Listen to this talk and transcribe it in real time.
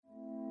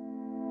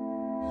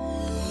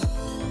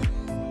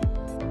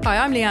Hi,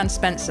 I'm Leanne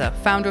Spencer,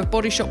 founder of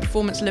Body Shop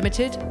Performance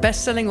Limited,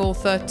 best-selling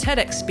author,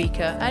 TEDx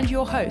speaker, and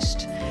your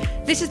host.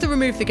 This is the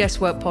Remove the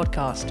Guesswork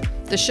podcast,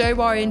 the show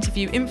where I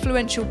interview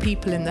influential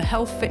people in the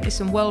health, fitness,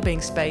 and well-being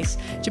space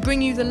to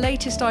bring you the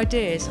latest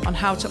ideas on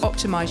how to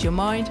optimize your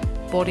mind,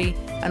 body,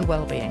 and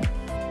well-being.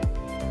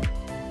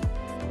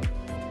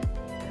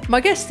 My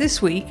guest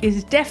this week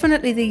is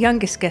definitely the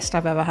youngest guest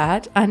I've ever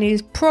had, and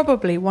he's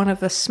probably one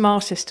of the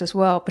smartest as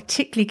well,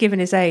 particularly given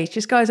his age.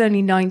 This guy's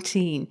only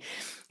 19.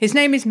 His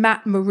name is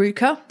Matt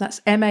Maruca, that's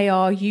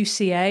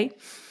M-A-R-U-C-A.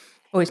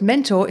 His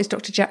mentor is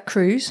Dr. Jack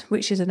Kruse,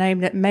 which is a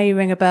name that may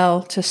ring a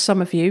bell to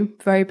some of you.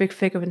 Very big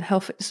figure in the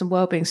health, fitness and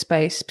wellbeing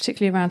space,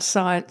 particularly around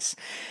science.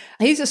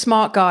 He's a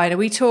smart guy, and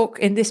we talk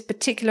in this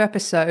particular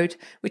episode,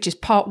 which is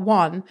part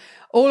 1,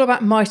 all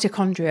about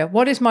mitochondria.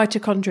 What is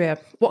mitochondria?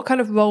 What kind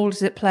of role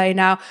does it play?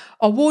 Now,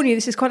 I'll warn you,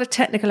 this is quite a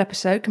technical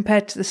episode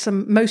compared to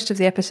most of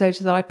the episodes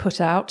that I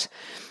put out.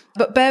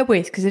 But bear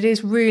with, because it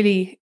is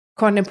really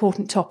quite an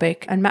important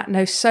topic, and Matt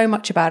knows so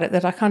much about it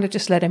that I kind of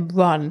just let him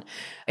run.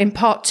 In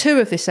part 2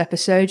 of this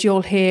episode,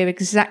 you'll hear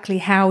exactly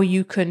how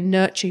you can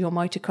nurture your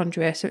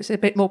mitochondria, so it's a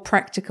bit more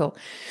practical.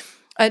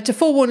 To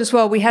forewarn as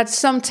well, we had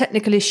some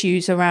technical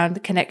issues around the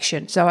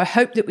connection, so I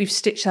hope that we've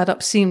stitched that up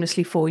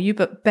seamlessly for you,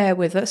 but bear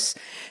with us.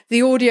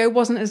 The audio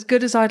wasn't as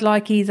good as I'd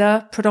like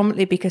either,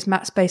 predominantly because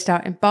Matt's based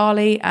out in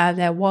Bali and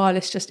their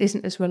wireless just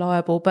isn't as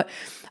reliable, but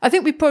I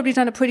think we've probably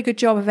done a pretty good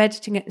job of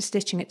editing it and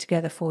stitching it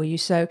together for you.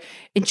 So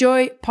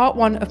enjoy part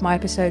 1 of my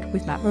episode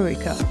with Matt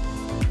Maruca.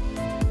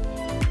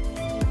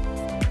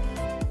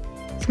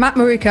 So Matt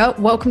Maruca,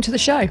 welcome to the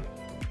show.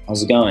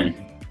 How's it going?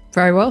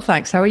 Very well,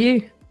 thanks. How are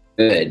you?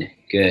 Good.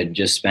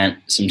 Just spent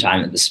some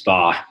time at the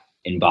spa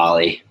in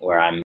Bali, where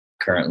I'm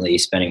currently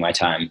spending my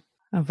time.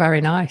 Oh,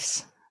 very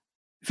nice.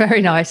 Very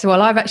nice.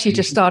 Well, I've actually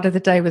just started the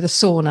day with a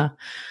sauna.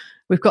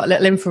 We've got a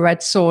little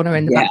infrared sauna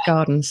in the back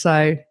garden.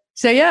 So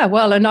yeah,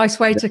 well, a nice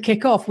way to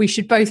kick off. We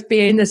should both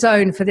be in the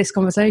zone for this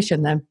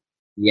conversation then.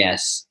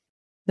 Yes.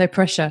 No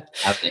pressure.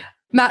 Happy.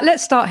 Matt,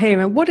 let's start here.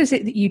 And what is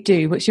it that you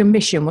do? What's your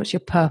mission? What's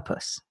your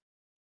purpose?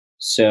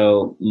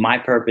 So my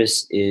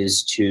purpose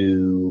is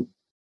to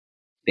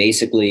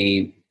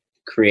basically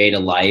create a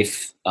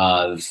life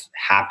of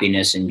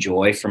happiness and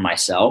joy for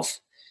myself.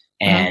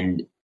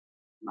 And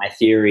my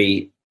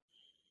theory,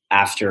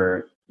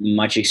 after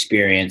much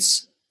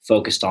experience,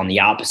 focused on the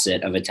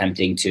opposite of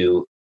attempting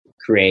to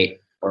create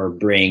or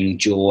bring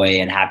joy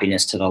and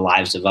happiness to the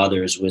lives of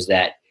others, was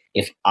that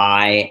if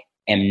I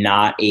am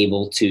not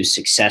able to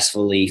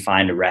successfully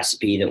find a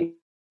recipe that will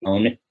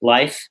own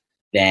life,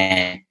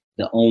 then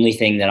the only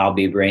thing that I'll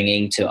be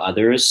bringing to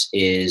others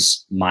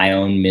is my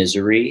own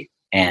misery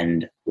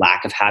and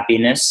lack of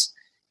happiness.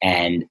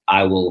 And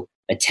I will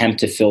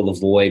attempt to fill the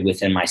void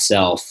within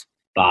myself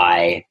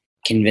by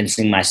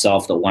convincing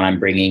myself that what I'm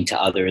bringing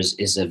to others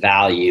is a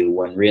value,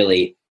 when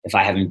really, if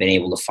I haven't been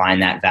able to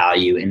find that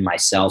value in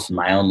myself in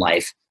my own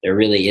life, there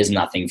really is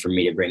nothing for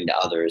me to bring to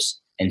others.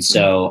 And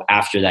so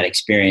after that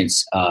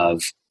experience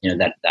of,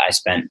 that I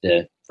spent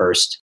the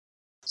first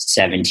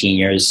 17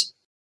 years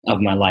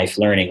of my life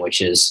learning, which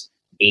is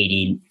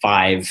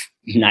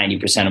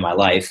 85-90% of my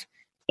life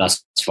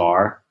thus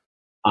far,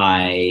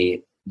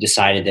 I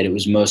decided that it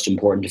was most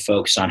important to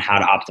focus on how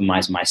to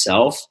optimize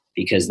myself,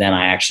 because then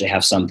I actually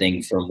have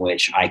something from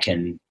which I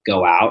can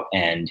go out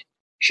and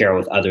share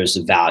with others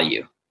of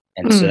value.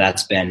 And so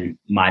that's been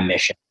my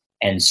mission.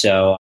 And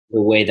so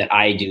the way that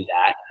I do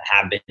that, and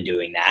have been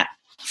doing that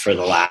for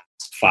the last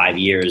 5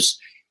 years,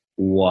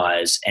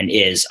 was and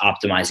is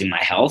optimizing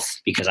my health,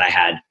 because I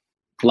had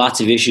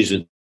lots of issues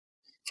with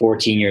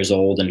 14 years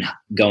old and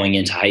going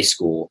into high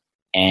school.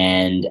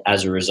 And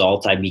as a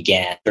result, I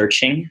began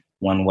searching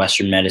when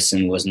Western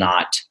medicine was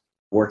not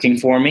working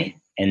for me.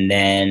 And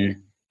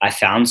then I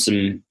found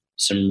some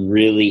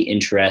really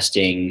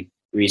interesting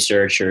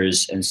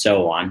researchers and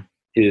so on,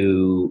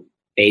 who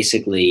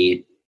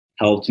basically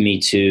helped me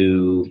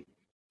to,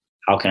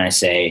 how can I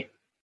say,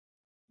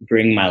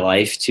 bring my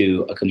life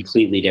to a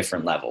completely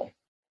different level.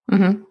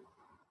 Mm-hmm.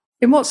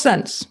 In what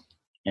sense?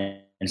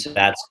 And so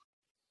that's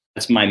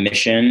my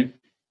mission,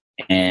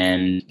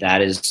 and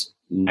that is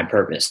my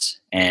purpose.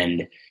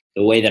 And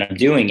the way that I'm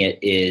doing it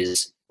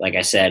is, like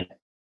I said,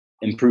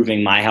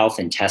 improving my health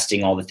and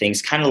testing all the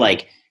things, kind of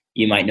like,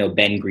 you might know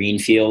Ben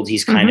Greenfield.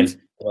 He's kind of the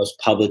most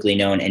publicly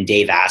known, and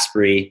Dave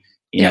Asprey,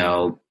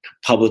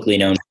 publicly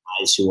known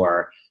guys who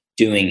are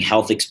doing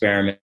health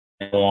experiments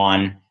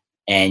on.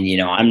 And,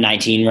 I'm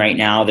 19 right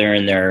now. They're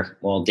in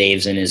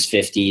Dave's in his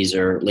 50s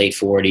or late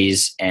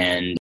 40s,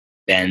 and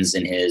Ben's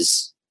in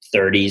his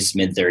 30s,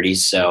 mid 30s.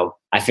 So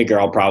I figure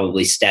I'll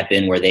probably step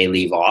in where they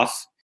leave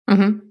off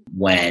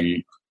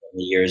when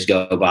the years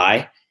go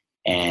by.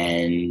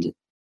 And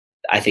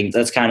I think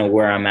that's kind of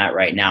where I'm at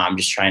right now. I'm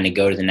just trying to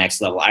go to the next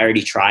level. I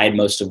already tried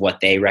most of what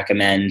they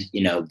recommend,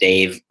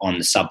 Dave on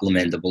the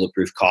supplement, the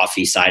Bulletproof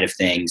Coffee side of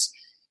things,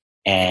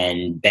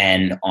 and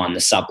Ben on the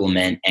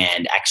supplement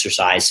and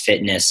exercise,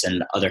 fitness,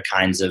 and other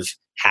kinds of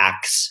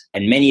hacks.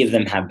 And many of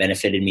them have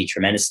benefited me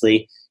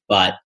tremendously,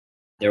 but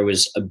there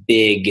was a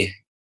big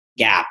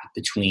gap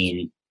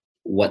between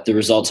what the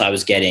results I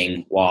was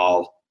getting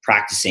while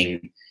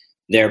practicing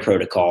their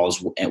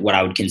protocols, what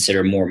I would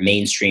consider more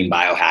mainstream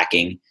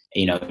biohacking,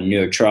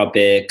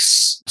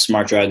 nootropics,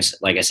 smart drugs,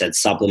 like I said,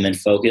 supplement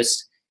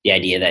focused. The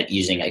idea that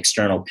using an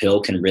external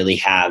pill can really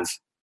have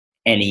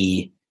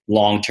any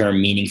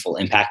long-term meaningful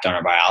impact on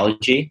our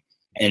biology,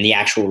 and the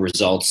actual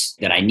results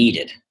that I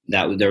needed,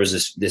 that there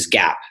was this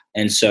gap.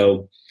 And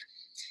so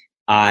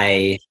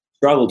I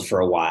struggled for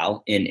a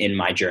while in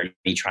my journey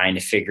trying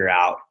to figure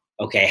out,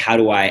 okay, how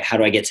do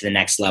I get to the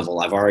next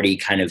level? I've already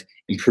kind of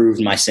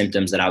improved my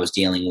symptoms that I was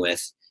dealing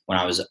with when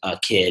I was a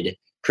kid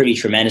pretty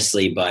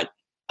tremendously, but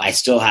I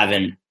still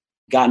haven't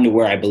gotten to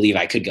where I believe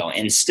I could go.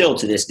 And still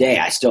to this day,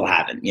 I still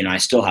haven't. I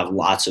still have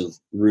lots of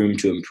room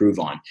to improve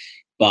on.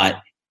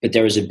 But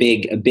there was a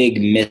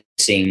big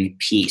missing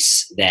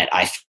piece that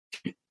I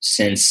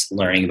since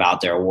learning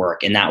about their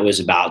work, and that was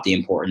about the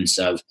importance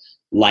of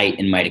light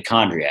and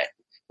mitochondria,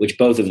 which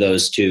both of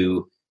those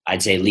two,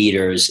 I'd say,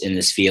 leaders in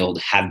this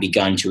field have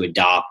begun to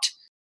adopt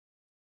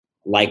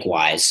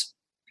likewise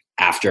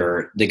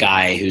after the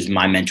guy who's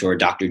my mentor,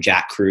 Dr.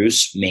 Jack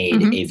Kruse,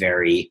 made a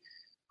very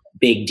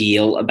big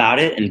deal about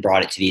it and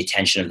brought it to the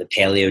attention of the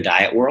paleo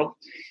diet world.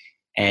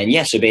 And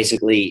so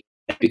basically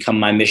it's become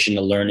my mission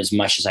to learn as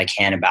much as I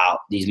can about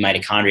these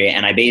mitochondria.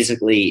 And I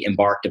basically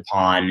embarked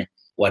upon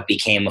what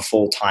became a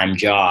full-time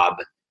job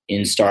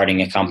in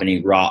starting a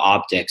company, Raw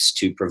Optics,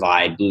 to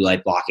provide blue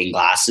light blocking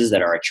glasses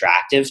that are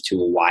attractive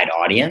to a wide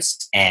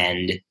audience.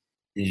 And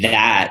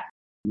that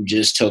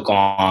just took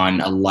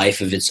on a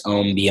life of its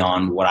own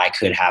beyond what I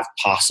could have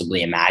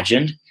possibly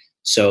imagined.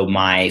 So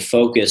my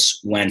focus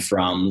went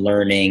from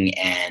learning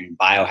and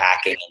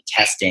biohacking and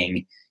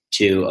testing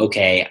to,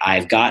 okay,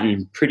 I've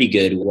gotten pretty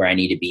good where I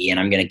need to be, and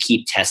I'm going to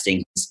keep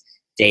testing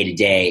day to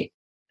day,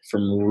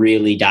 from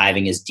really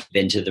diving as deep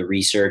into the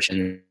research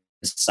and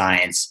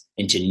science,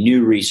 into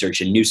new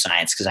research and new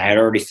science, because I had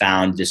already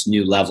found this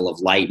new level of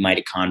light,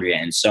 mitochondria,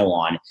 and so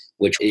on,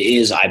 which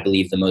is, I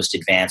believe, the most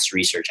advanced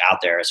research out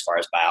there as far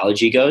as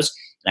biology goes.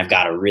 And I've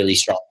got a really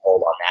strong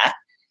hold on that.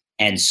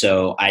 And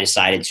so I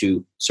decided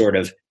to sort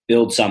of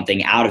build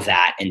something out of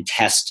that and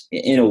test,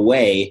 in a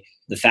way,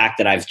 the fact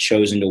that I've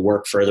chosen to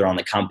work further on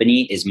the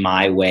company is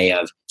my way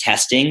of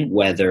testing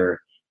whether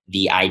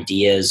the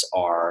ideas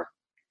are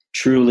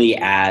truly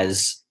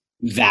as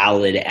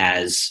valid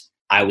as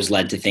I was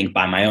led to think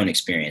by my own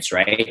experience,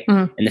 right?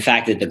 And the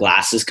fact that the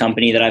glasses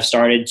company that I've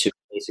started to,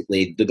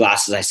 basically the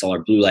glasses I sell are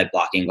blue light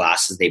blocking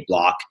glasses. They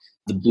block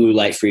the blue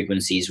light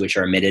frequencies, which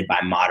are emitted by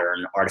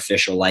modern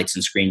artificial lights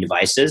and screen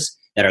devices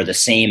that are the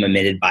same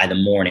emitted by the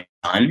morning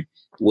sun,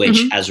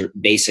 which has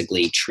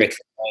basically tricked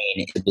the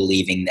brain into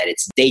believing that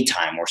it's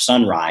daytime or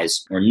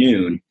sunrise or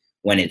noon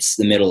when it's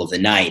the middle of the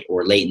night,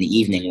 or late in the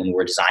evening when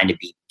we're designed to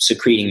be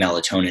secreting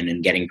melatonin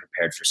and getting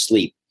prepared for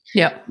sleep.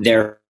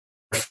 Their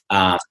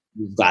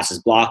glasses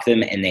block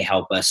them, and they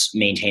help us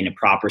maintain a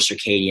proper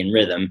circadian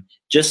rhythm,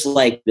 just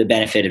like the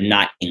benefit of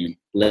not eating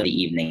late in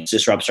the evening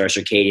disrupts our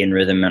circadian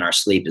rhythm and our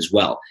sleep as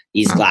well.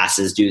 These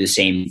glasses do the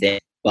same thing,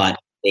 but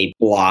they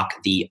block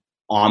the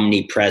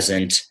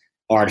omnipresent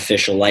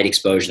artificial light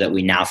exposure that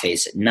we now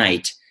face at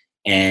night.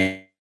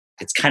 And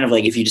it's kind of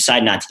like if you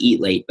decide not to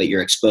eat late, but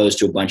you're exposed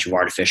to a bunch of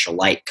artificial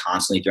light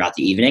constantly throughout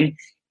the evening,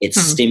 it's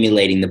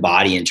stimulating the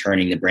body and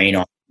turning the brain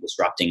on,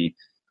 disrupting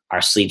our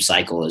sleep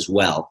cycle as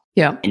well.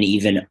 An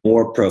even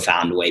more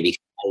profound way, because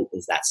light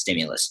is that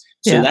stimulus.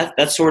 So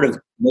that's sort of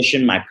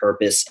mission, my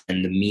purpose,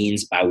 and the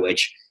means by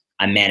which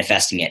I'm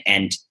manifesting it.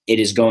 And it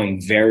is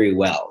going very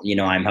well.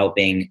 I'm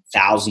helping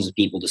thousands of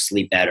people to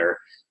sleep better,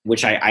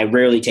 which I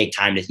rarely take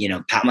time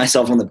to, pat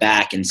myself on the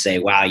back and say,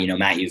 wow,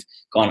 Matt, you've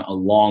gone a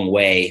long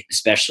way,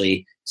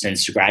 especially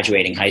since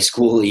graduating high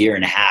school a year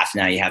and a half.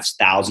 Now you have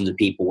thousands of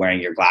people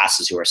wearing your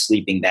glasses who are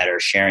sleeping better,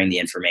 sharing the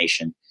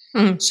information.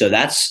 So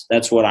that's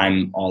what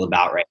I'm all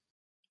about right now.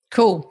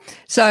 Cool.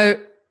 So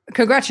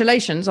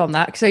congratulations on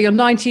that. So you're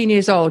 19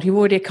 years old. You've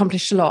already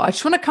accomplished a lot. I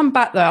just want to come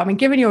back though. I mean,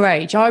 given your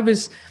age, I'm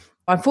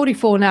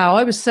 44 now.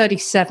 I was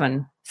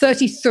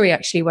 33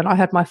 actually, when I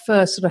had my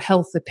first sort of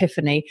health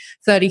epiphany,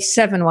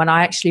 37 when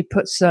I actually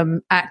put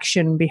some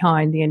action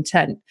behind the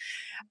intent.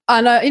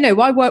 And, I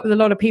work with a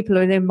lot of people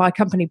in my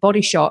company,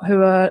 Body Shot,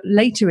 who are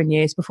later in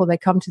years before they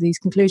come to these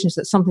conclusions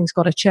that something's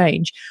got to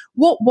change.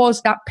 What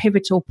was that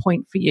pivotal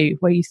point for you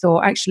where you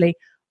thought, actually,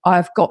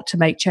 I've got to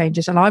make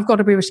changes and I've got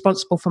to be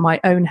responsible for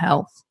my own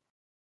health?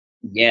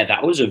 Yeah,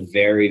 that was a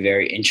very,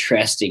 very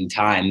interesting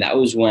time. That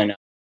was when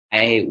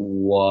I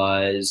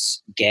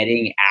was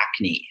getting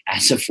acne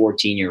as a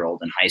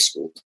 14-year-old in high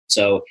school.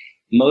 So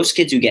most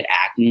kids who get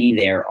acne,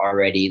 they're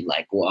already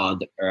like, well,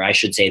 or I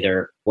should say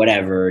they're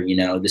whatever,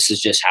 this is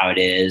just how it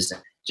is,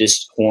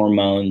 just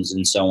hormones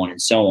and so on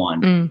and so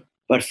on.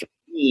 But for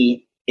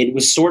me, it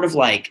was sort of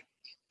like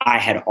I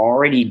had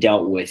already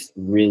dealt with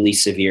really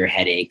severe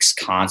headaches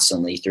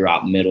constantly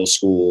throughout middle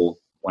school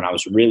when I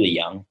was really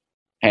young.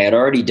 I had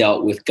already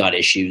dealt with gut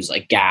issues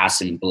like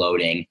gas and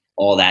bloating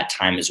all that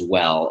time as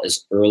well.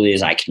 As early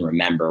as I can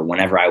remember,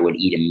 whenever I would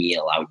eat a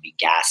meal, I would be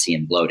gassy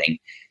and bloating.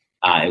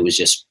 It was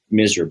just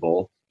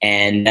miserable.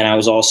 And then I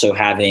was also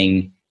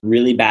having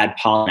really bad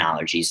pollen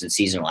allergies and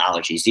seasonal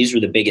allergies. These were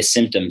the biggest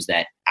symptoms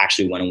that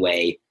actually went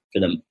away for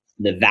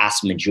the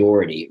vast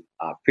majority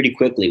pretty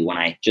quickly when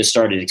I just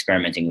started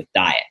experimenting with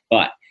diet.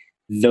 But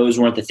those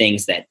weren't the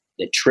things that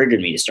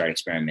triggered me to start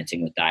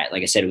experimenting with diet.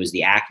 Like I said, it was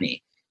the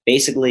acne.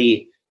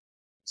 Basically,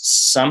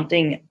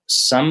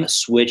 some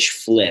switch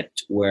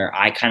flipped where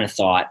I kind of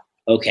thought,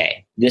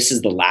 okay, this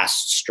is the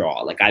last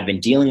straw. Like, I've been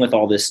dealing with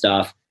all this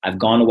stuff. I've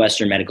gone to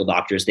Western medical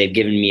doctors. They've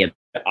given me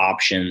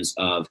options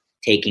of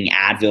taking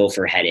Advil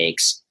for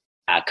headaches,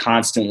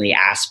 constantly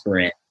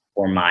aspirin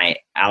for my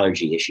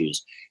allergy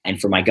issues, and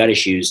for my gut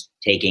issues,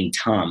 taking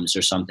Tums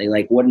or something.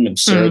 Like, what an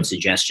absurd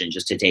suggestion,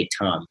 just to take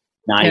Tums,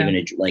 not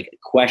even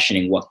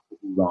questioning what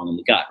could be wrong in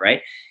the gut,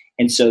 right?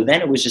 And so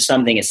then it was just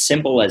something as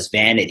simple as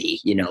vanity,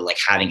 like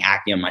having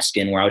acne on my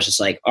skin, where I was just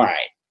like, all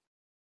right,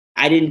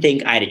 I didn't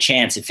think I had a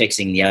chance at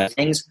fixing the other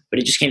things, but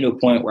it just came to a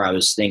point where I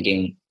was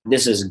thinking,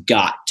 this has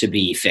got to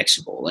be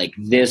fixable. Like,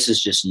 this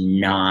is just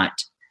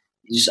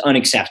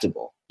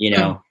unacceptable,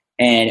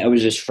 and I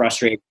was just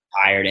frustrated,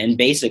 tired. And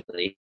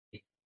basically,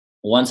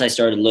 once I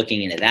started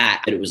looking into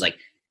that it was like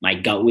my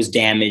gut was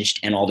damaged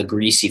and all the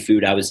greasy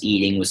food I was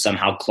eating was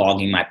somehow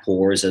clogging my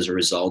pores as a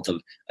result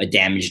of a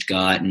damaged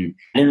gut. And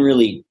I didn't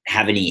really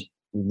have any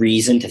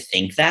reason to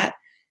think that,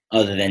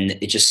 other than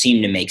it just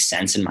seemed to make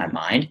sense in my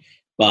mind.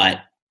 But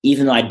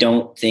even though I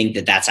don't think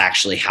that that's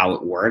actually how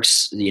it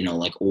works,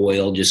 like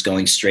oil just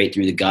going straight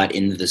through the gut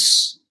into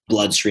this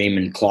bloodstream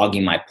and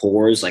clogging my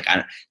pores,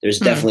 there's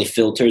definitely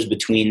filters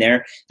between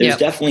there. There's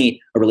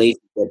definitely a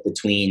relationship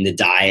between the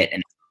diet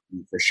and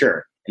for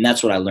sure. And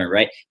that's what I learned,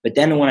 right? But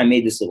then when I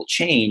made this little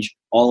change,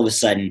 all of a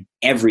sudden,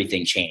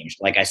 everything changed.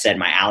 Like I said,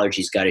 my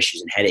allergies, gut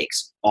issues, and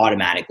headaches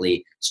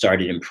automatically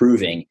started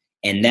improving.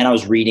 And then I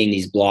was reading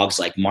these blogs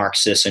like Mark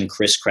Sisson,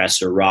 Chris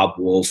Kresser, Rob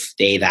Wolf,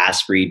 Dave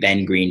Asprey,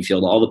 Ben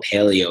Greenfield, all the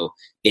paleo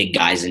big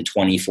guys in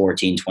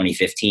 2014,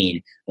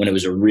 2015, when it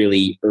was a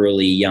really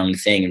early young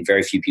thing and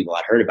very few people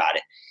had heard about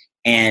it.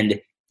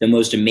 And the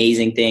most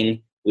amazing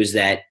thing was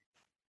that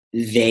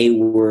they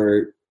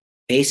were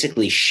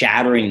basically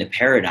shattering the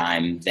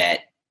paradigm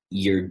that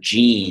your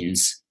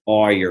genes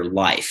are your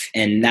life.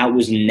 And that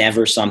was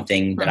never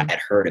something that I had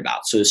heard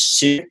about. So as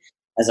soon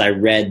as I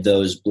read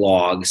those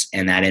blogs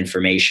and that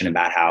information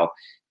about how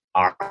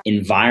our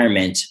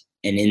environment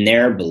and in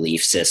their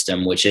belief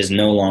system, which is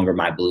no longer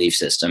my belief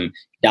system,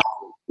 that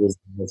was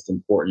the most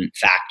important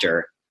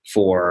factor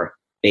for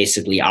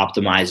basically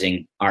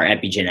optimizing our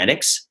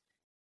epigenetics,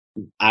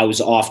 I was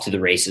off to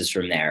the races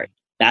from there.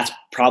 That's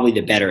probably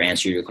the better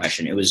answer to your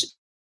question. It was,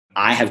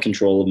 I have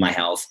control of my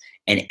health,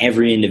 and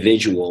every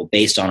individual,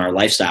 based on our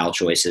lifestyle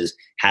choices,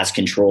 has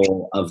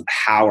control of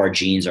how our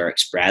genes are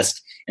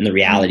expressed and the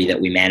reality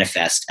that we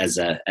manifest as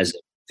a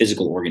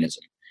physical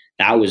organism.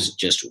 That was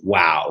just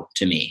wow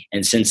to me.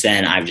 And since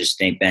then, I've just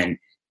been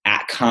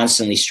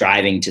constantly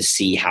striving to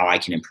see how I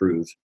can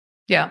improve.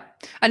 Yeah.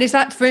 And is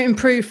that for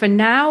improve for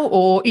now,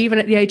 or even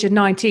at the age of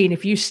 19,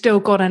 if you still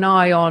got an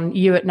eye on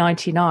you at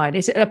 99?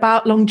 Is it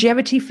about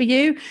longevity for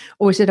you,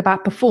 or is it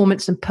about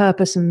performance and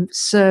purpose and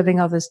serving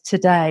others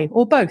today,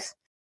 or both?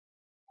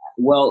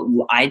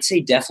 Well, I'd say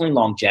definitely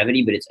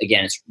longevity, but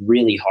it's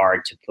really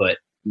hard to put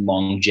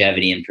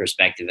longevity in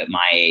perspective at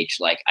my age.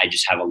 Like, I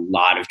just have a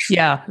lot of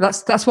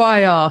that's why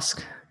I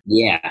ask.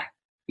 Yeah.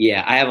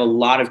 I have a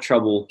lot of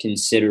trouble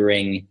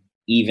considering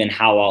even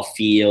how I'll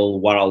feel,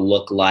 what I'll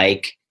look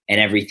like, and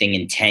everything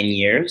in 10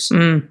 years.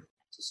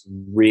 Just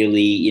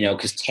really,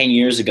 because 10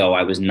 years ago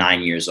I was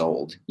 9 years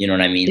old. You know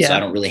what I mean? Yeah. So I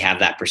don't really have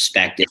that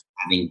perspective,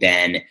 having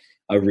been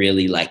a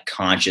really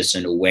conscious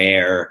and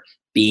aware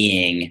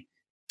being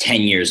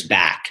 10 years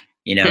back,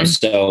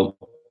 So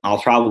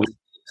I'll probably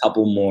a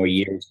couple more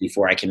years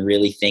before I can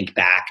really think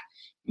back.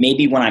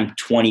 Maybe when I'm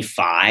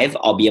 25,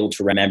 I'll be able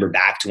to remember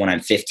back to when I'm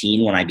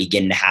 15, when I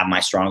begin to have my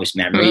strongest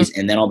memories.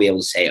 And then I'll be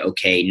able to say,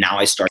 okay, now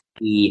I start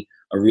to see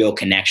a real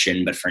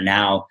connection. But for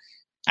now,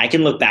 I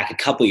can look back a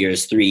couple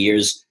years, 3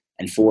 years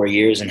and 4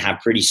 years, and have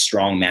pretty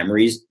strong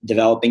memories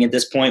developing at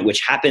this point,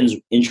 which happens,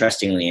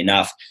 interestingly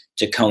enough,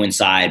 to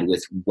coincide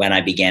with when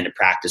I began to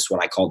practice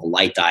what I call the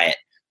light diet,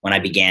 when I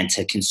began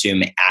to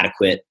consume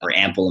adequate or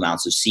ample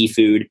amounts of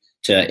seafood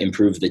to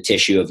improve the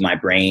tissue of my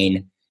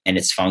brain and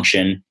its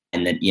function,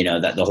 and then,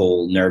 that the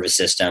whole nervous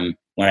system,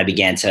 when I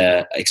began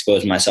to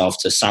expose myself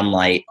to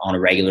sunlight on a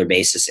regular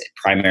basis,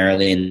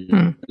 primarily in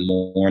the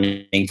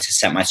morning, to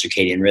set my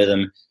circadian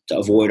rhythm, to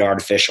avoid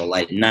artificial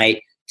light at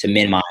night, to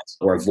minimize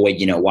or avoid,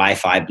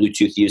 Wi-Fi,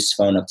 Bluetooth use,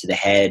 phone up to the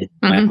head,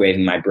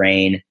 microwaving my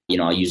brain.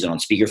 I'll use it on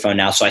speakerphone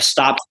now. So I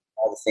stopped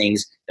all the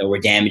things that were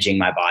damaging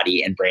my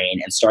body and brain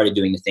and started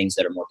doing the things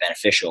that are more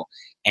beneficial.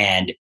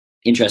 And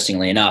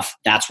interestingly enough,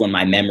 that's when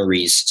my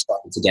memories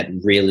started to get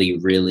really,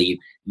 really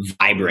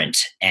vibrant.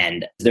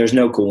 And there's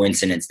no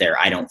coincidence there,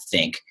 I don't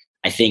think.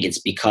 I think it's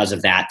because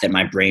of that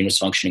my brain was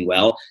functioning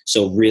well.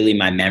 So really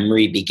my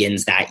memory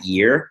begins that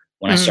year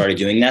when I started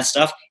doing that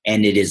stuff.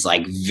 And it is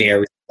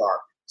very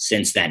sharp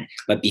since then.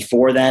 But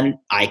before then,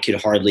 I could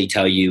hardly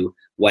tell you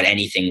what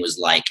anything was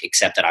like,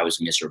 except that I was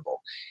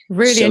miserable.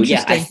 Really interesting.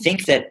 Yeah, I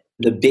think that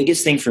the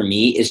biggest thing for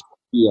me is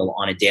feel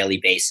on a daily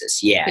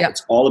basis. Yeah, Yeah.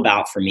 it's all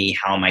about, for me,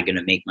 how am I going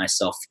to make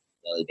myself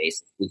feel on a daily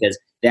basis? Because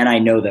then I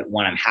know that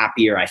when I'm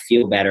happier, I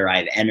feel better, I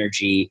have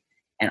energy.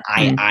 And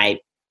I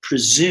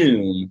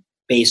presume,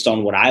 based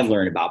on what I've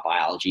learned about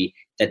biology,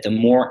 that the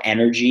more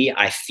energy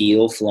I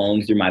feel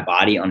flowing through my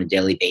body on a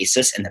daily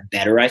basis and the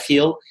better I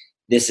feel,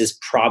 this is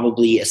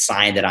probably a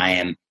sign that I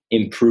am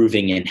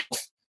improving in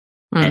health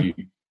and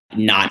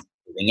not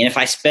improving. And if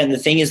I spend, the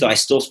thing is though, I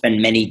still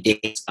spend many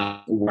days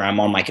where I'm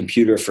on my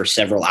computer for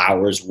several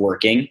hours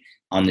working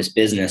on this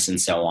business and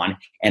so on.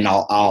 And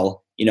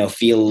I'll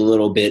feel a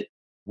little bit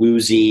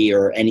woozy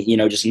or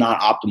just not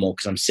optimal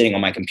because I'm sitting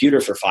on my computer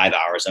for 5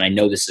 hours. And I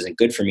know this isn't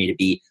good for me to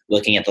be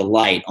looking at the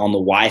light on the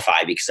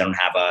Wi-Fi because I don't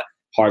have a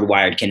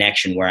hardwired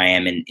connection where I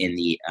am in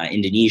the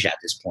Indonesia at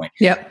this point.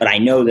 Yep. But I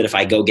know that if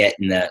I go get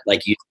in the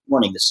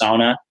morning, the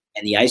sauna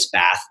and the ice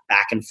bath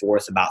back and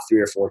forth about 3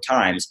 or 4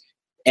 times,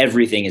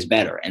 everything is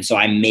better. And so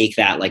I make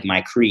that like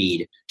my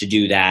creed to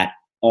do that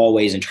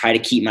always and try to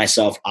keep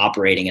myself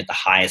operating at the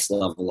highest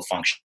level of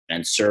function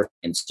and surf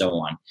and so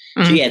on.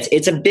 So yeah,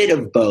 it's a bit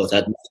of both.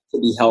 I'd like to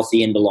be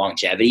healthy into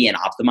longevity and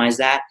optimize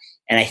that.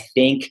 And I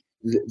think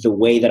the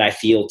way that I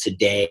feel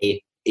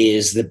today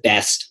is the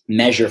best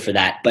measure for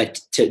that. But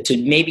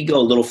to maybe go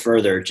a little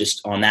further,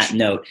 just on that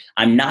note,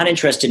 I'm not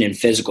interested in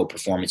physical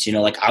performance.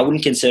 I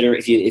wouldn't consider,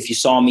 if you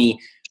saw me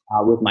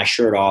with my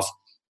shirt off,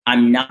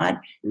 I'm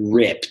not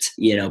ripped,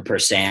 per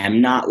se.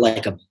 I'm not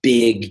like a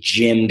big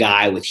gym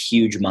guy with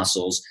huge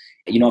muscles.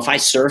 If I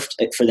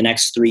surfed for the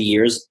next 3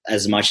 years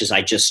as much as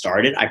I just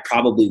started, I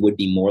probably would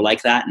be more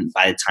like that. And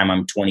by the time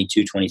I'm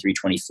 22, 23,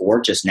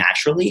 24, just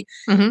naturally.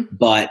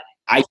 But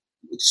I'm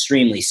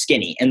extremely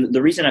skinny. And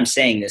the reason I'm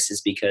saying this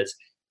is because,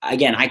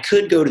 again, I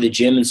could go to the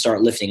gym and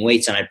start lifting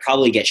weights and I'd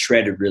probably get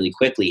shredded really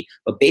quickly.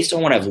 But based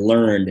on what I've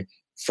learned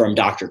from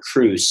Dr.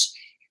 Kruse,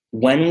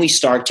 when we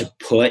start to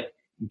put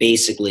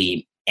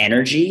basically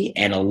energy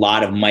and a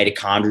lot of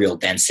mitochondrial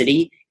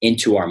density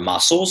into our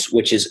muscles,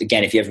 which is,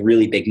 again, if you have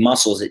really big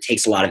muscles, it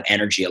takes a lot of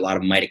energy, a lot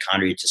of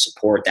mitochondria to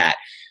support that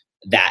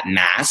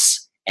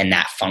mass and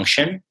that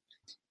function,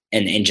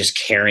 and just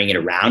carrying it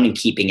around and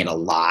keeping it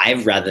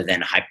alive rather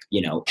than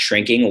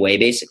shrinking away.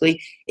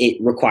 Basically, it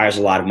requires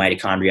a lot of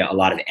mitochondria, a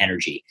lot of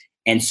energy.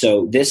 And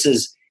so this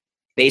is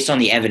based on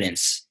the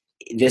evidence.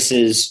 This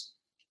is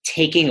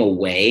taking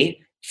away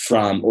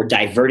from or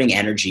diverting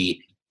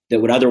energy that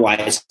would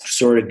otherwise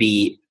sort of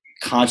be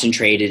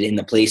concentrated in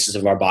the places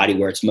of our body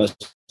where it's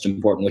most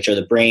important, which are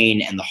the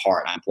brain and the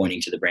heart. I'm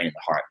pointing to the brain and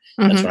the heart.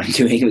 That's what I'm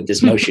doing with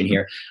this motion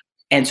here.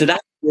 And so that's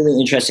a really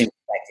interesting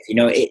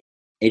perspective.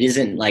 It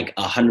isn't like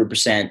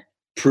 100%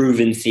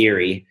 proven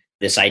theory,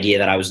 this idea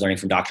that I was learning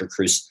from Dr.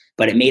 Kruse,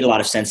 but it made a lot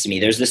of sense to me.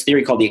 There's this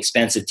theory called the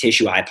expensive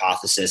tissue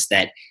hypothesis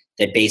that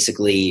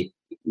basically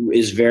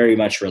is very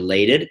much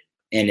related,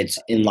 and it's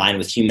in line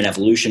with human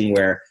evolution,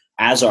 where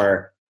as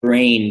our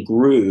brain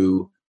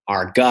grew,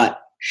 our gut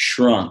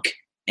shrunk.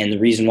 And the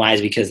reason why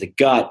is because the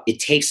gut, it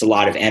takes a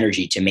lot of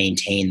energy to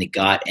maintain the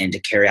gut and to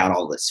carry out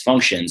all its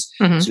functions.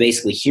 So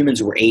basically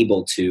humans were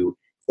able to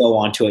go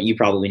onto it. You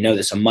probably know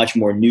this, a much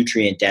more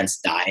nutrient dense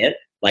diet,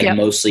 like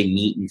mostly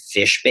meat and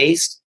fish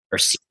based, or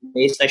seafood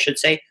based, I should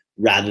say,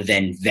 rather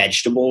than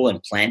vegetable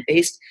and plant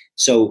based.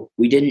 So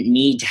we didn't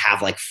need to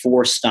have like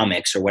 4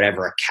 stomachs or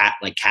whatever a cat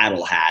like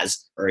cattle has,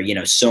 or,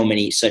 so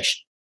many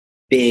such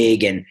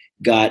big and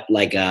gut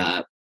like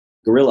a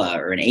gorilla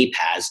or an ape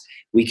has.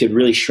 We could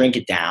really shrink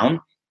it down.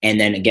 And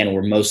then again,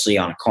 we're mostly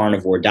on a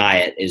carnivore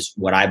diet, is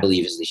what I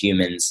believe is the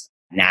human's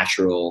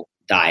natural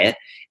diet.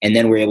 And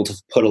then we're able to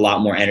put a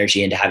lot more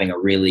energy into having a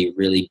really,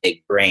 really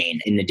big brain,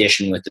 in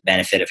addition with the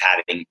benefit of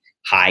having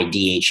high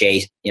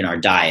DHA in our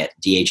diet,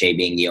 DHA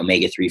being the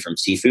omega-3 from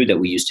seafood that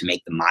we use to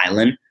make the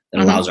myelin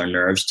that allows our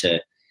nerves to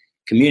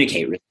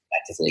communicate really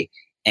effectively.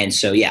 And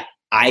so, yeah,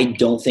 I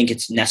don't think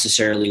it's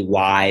necessarily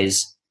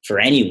wise for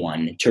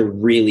anyone to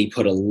really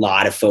put a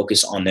lot of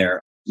focus on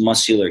their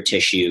muscular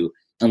tissue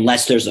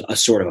unless there's a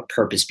sort of a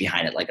purpose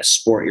behind it, like a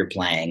sport you're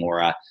playing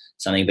or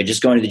something. But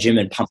just going to the gym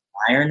and pumping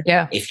iron,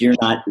 if you're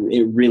not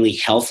really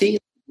healthy,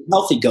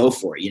 go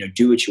for it.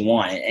 Do what you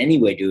want.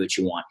 Anyway, do what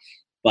you want.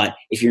 But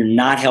if you're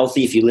not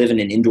healthy, if you live in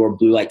an indoor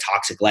blue light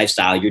toxic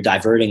lifestyle, you're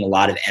diverting a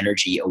lot of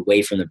energy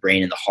away from the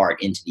brain and the heart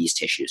into these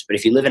tissues. But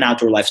if you live an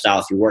outdoor lifestyle,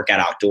 if you work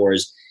out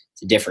outdoors,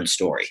 it's a different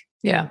story.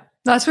 Yeah.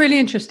 That's really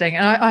interesting.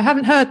 And I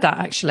haven't heard that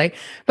actually.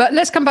 But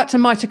let's come back to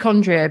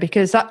mitochondria,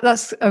 because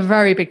that's a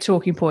very big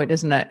talking point,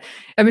 isn't it?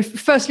 I mean,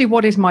 firstly,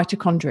 what is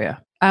mitochondria?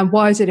 And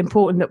why is it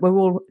important that we're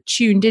all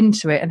tuned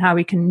into it, and how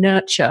we can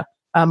nurture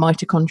our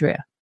mitochondria?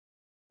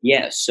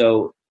 Yeah.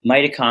 So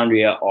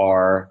mitochondria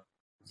are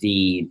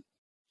the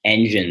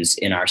engines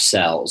in our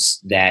cells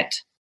that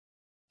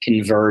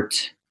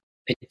convert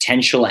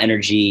potential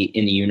energy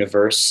in the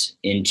universe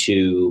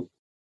into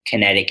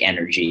kinetic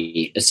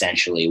energy,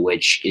 essentially,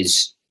 which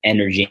is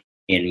energy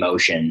in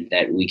motion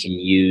that we can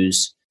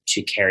use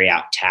to carry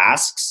out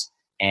tasks.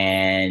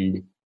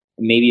 And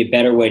maybe a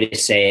better way to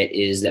say it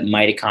is that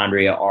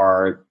mitochondria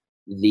are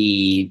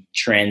the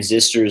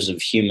transistors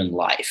of human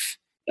life,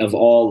 of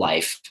all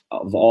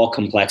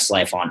complex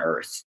life on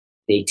Earth.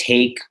 they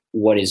take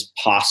what is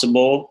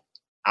possible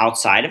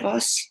outside of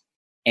us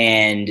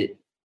and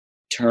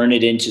turn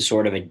it into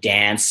sort of a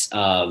dance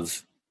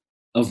of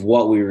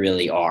what we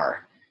really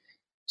are.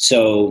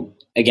 So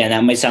again,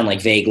 that might sound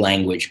like vague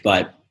language,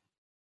 but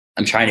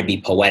I'm trying to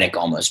be poetic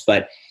almost.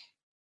 But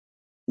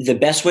the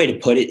best way to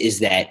put it is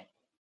that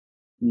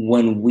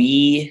when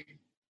we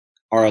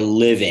are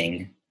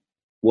living,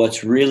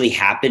 what's really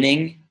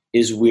happening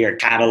is we are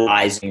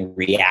catalyzing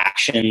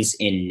reactions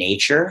in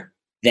nature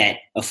that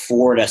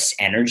afford us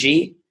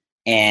energy,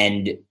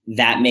 and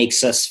that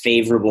makes us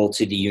favorable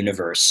to the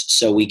universe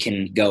so we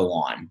can go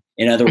on.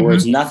 In other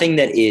words, nothing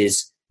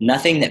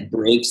that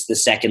breaks the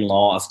second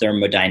law of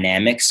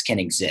thermodynamics can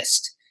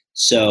exist.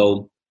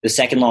 So the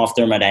second law of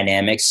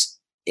thermodynamics,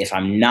 if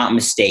I'm not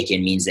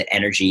mistaken, means that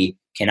energy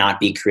cannot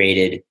be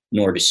created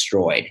nor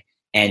destroyed.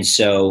 And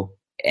so,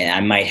 and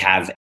I might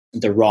have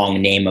the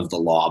wrong name of the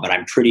law, but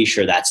I'm pretty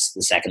sure that's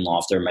the second law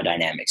of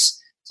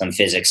thermodynamics. Some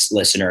physics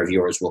listener of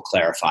yours will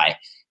clarify.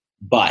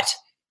 But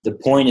the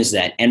point is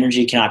that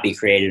energy cannot be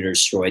created or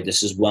destroyed.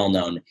 This is well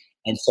known.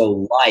 And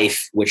so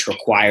life, which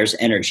requires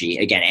energy,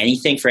 again,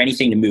 anything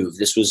to move,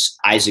 this was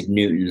Isaac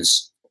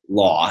Newton's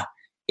law,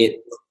 it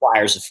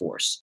requires a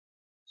force.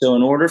 So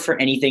in order for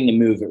anything to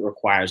move, it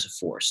requires a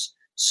force.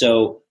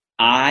 So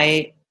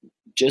I,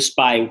 just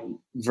by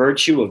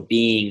virtue of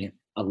being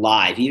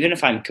alive, even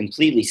if I'm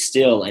completely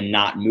still and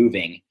not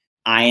moving,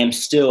 I am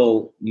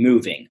still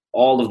moving.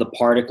 All of the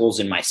particles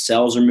in my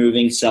cells are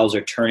moving. Cells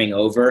are turning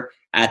over.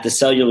 At the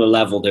cellular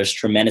level, there's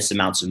tremendous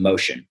amounts of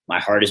motion. My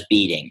heart is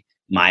beating.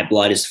 My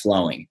blood is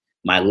flowing.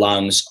 My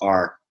lungs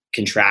are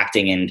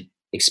contracting and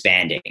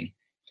expanding.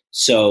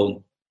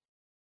 So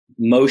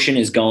motion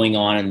is going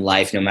on in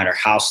life no matter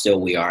how still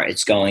we are.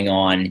 It's going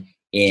on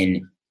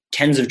in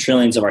tens of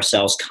trillions of our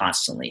cells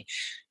constantly.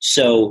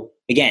 So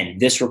again,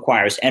 this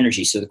requires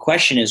energy. So the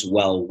question is,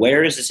 well,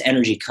 where is this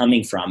energy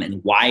coming from, and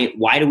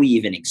why do we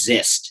even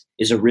exist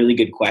is a really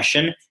good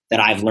question that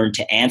I've learned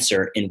to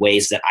answer in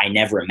ways that I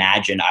never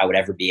imagined I would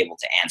ever be able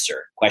to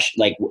answer. Question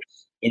like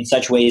in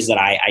such ways that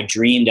I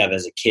dreamed of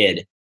as a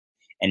kid.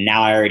 And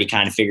now I already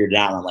kind of figured it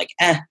out. And I'm like,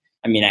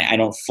 I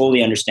don't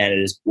fully understand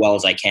it as well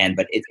as I can,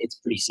 but it's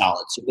pretty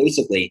solid. So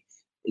basically,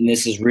 and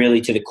this is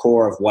really to the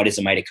core of what is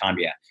a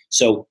mitochondria.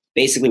 So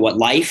basically what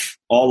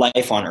all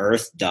life on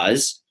Earth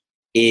does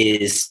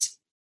is,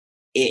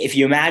 if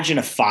you imagine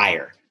a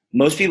fire,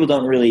 most people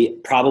don't really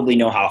probably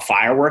know how a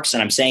fire works.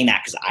 And I'm saying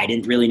that because I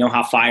didn't really know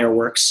how fire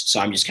works. So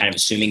I'm just kind of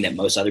assuming that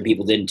most other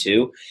people didn't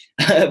too.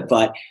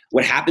 But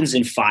what happens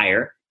in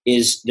fire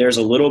is there's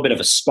a little bit of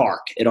a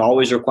spark. It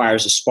always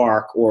requires a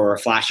spark or a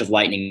flash of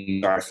lightning to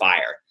start a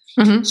fire.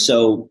 Mm-hmm.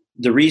 So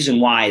the reason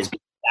why is that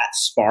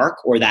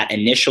spark or that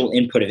initial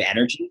input of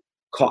energy,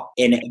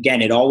 and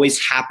again, it always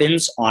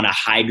happens on a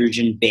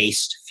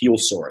hydrogen-based fuel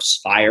source.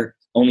 Fire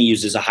only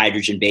uses a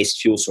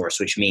hydrogen-based fuel source,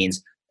 which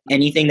means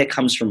anything that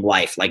comes from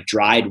life, like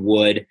dried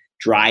wood,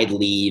 dried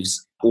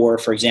leaves, or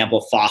for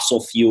example,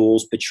 fossil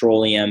fuels,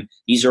 petroleum,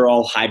 these are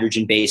all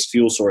hydrogen-based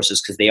fuel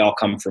sources because they all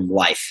come from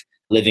life,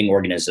 living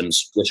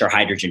organisms, which are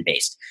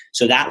hydrogen-based.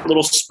 So that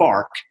little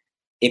spark,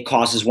 it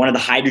causes one of the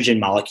hydrogen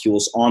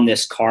molecules on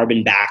this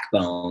carbon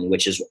backbone,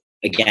 which is,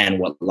 again,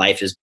 what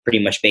life is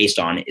pretty much based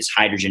on, is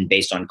hydrogen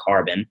based on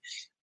carbon.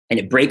 And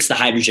it breaks the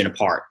hydrogen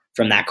apart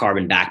from that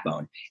carbon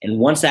backbone. And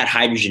once that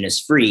hydrogen is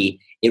free,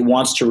 it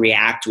wants to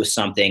react with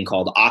something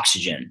called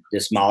oxygen,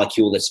 this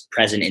molecule that's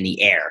present in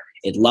the air.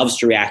 It loves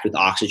to react with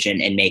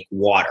oxygen and make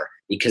water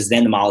because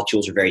then the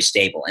molecules are very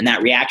stable. And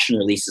that reaction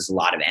releases a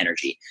lot of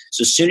energy.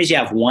 So as soon as you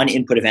have one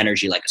input of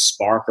energy, like a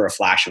spark or a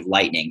flash of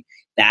lightning,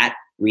 that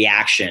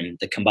reaction,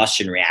 the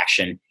combustion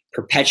reaction,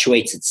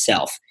 perpetuates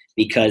itself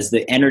because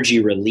the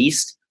energy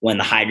released when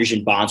the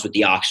hydrogen bonds with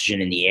the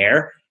oxygen in the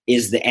air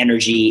is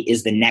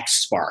the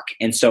next spark.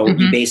 And so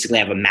you basically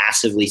have a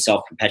massively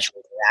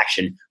self-perpetuating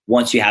reaction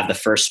once you have the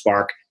first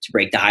spark to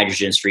break the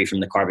hydrogens free from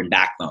the carbon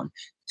backbone.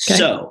 Okay.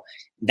 So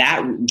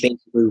that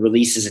basically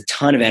releases a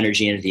ton of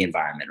energy into the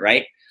environment,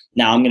 right?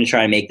 Now I'm going to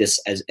try to make this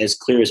as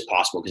clear as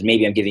possible because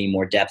maybe I'm giving you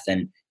more depth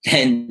than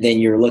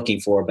you're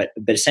looking for. But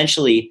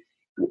essentially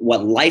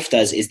what life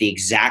does is the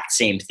exact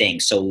same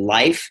thing. So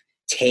life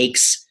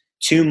takes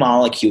two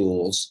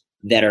molecules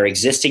that are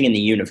existing in the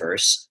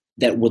universe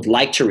that would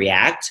like to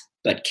react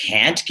but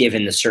can't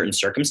given the certain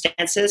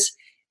circumstances.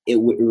 It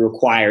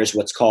requires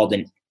what's called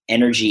an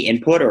energy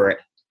input or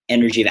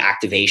energy of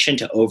activation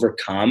to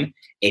overcome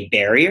a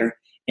barrier.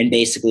 And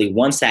basically,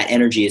 once that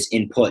energy is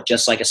input,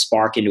 just like a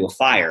spark into a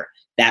fire,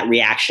 that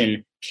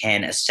reaction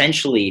can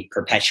essentially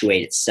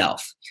perpetuate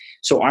itself.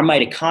 So our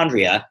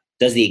mitochondria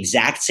does the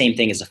exact same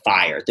thing as a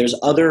fire. There's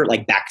other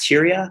like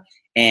bacteria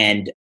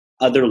and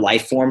other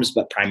life forms,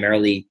 but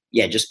primarily,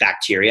 just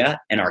bacteria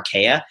and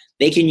archaea.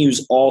 They can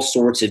use all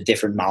sorts of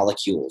different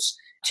molecules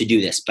to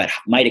do this. But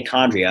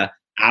mitochondria,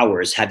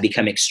 ours, have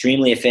become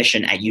extremely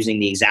efficient at using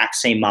the exact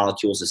same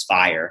molecules as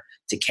fire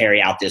to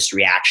carry out this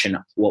reaction,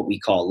 what we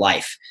call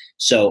life.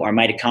 So our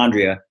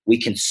mitochondria,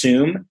 we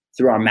consume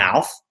through our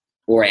mouth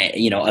or,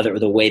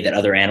 the way that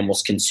other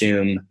animals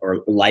consume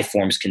or life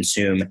forms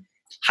consume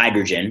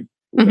hydrogen.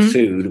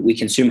 food, we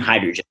consume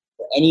hydrogen.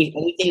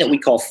 Anything that we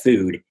call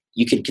food,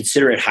 you can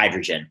consider it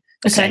hydrogen,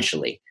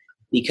 essentially.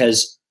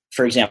 Because,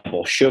 for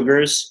example,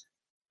 sugars,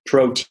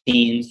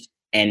 proteins,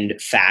 and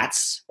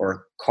fats,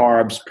 or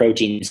carbs,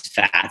 proteins,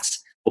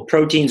 fats. Well,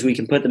 proteins, we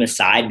can put them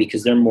aside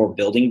because they're more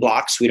building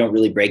blocks. We don't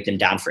really break them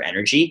down for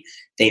energy.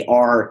 They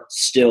are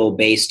still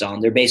based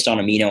on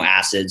amino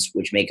acids,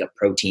 which make up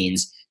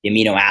proteins. The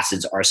amino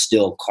acids are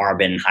still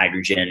carbon,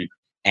 hydrogen,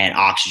 and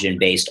oxygen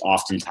based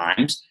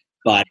oftentimes.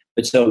 But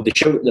so the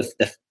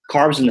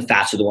carbs and the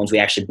fats are the ones we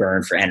actually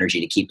burn for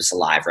energy to keep us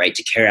alive, right?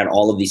 To carry out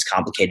all of these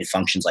complicated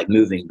functions like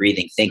moving,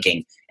 breathing,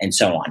 thinking, and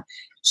so on.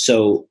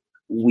 So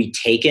we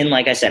take in,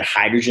 like I said,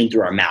 hydrogen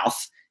through our mouth,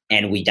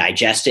 and we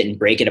digest it and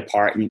break it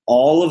apart. And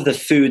all of the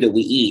food that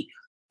we eat,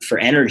 for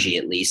energy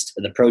at least,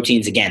 the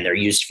proteins, again, they're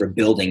used for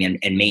building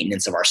and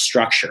maintenance of our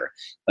structure.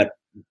 But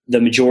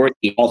the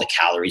majority, all the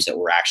calories that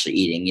we're actually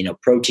eating,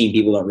 protein,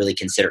 people don't really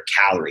consider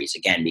calories,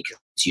 again, because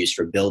it's used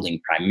for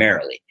building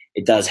primarily.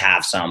 It does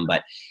have some,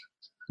 but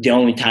the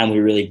only time we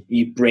really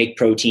break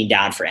protein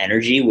down for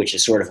energy, which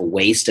is sort of a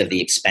waste of the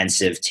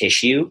expensive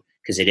tissue,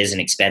 because it is an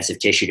expensive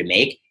tissue to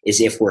make, is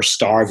if we're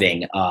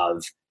starving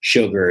of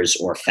sugars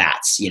or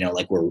fats,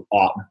 like we're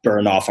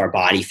burn off our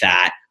body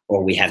fat,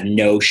 or we have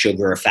no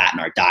sugar or fat in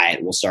our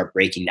diet, we'll start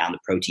breaking down the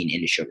protein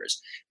into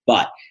sugars.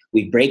 But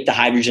we break the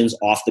hydrogens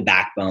off the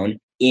backbone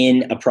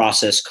in a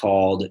process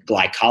called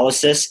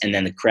glycolysis and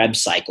then the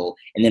Krebs cycle.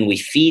 And then we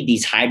feed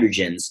these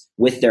hydrogens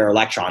with their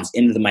electrons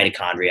into the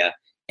mitochondria.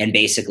 And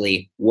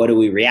basically, what do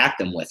we react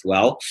them with?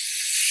 Well,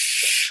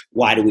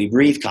 why do we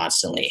breathe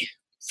constantly?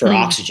 For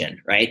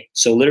oxygen, right?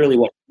 So literally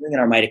what we're doing in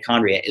our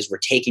mitochondria is we're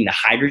taking the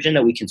hydrogen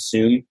that we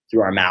consume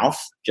through our mouth,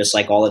 just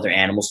like all other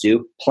animals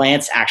do.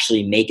 Plants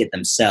actually make it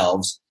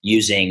themselves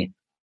using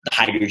the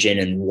hydrogen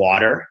and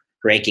water,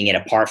 breaking it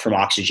apart from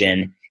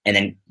oxygen, and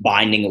then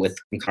binding it with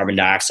carbon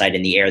dioxide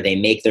in the air. They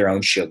make their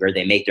own sugar.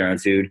 They make their own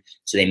food.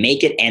 So they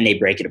make it and they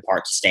break it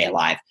apart to stay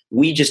alive.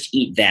 We just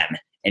eat them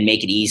and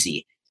make it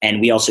easy. And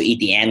we also eat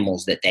the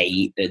animals that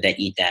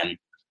eat them.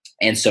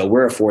 And so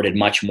we're afforded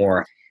much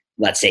more,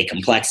 let's say,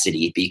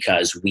 complexity,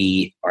 because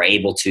we are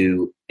able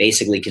to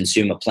basically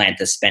consume a plant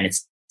that spent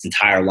its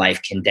entire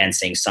life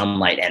condensing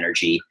sunlight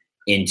energy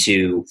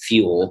into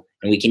fuel,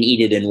 and we can eat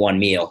it in one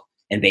meal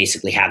and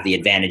basically have the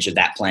advantage of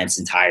that plant's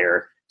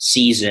entire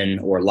season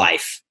or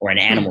life, or an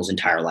animal's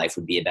entire life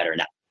would be a better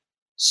analogy.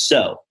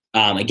 So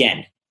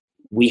again,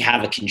 we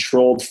have a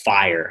controlled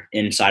fire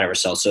inside of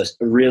ourselves. So it's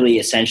really,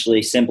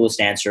 essentially,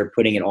 simplest answer,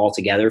 putting it all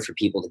together for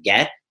people to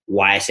get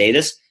why I say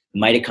this.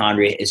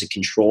 Mitochondria is a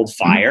controlled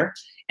fire.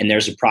 And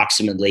there's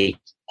approximately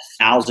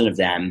 1,000 of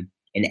them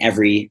in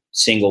every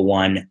single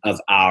one of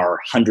our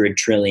 100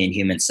 trillion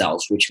human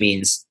cells, which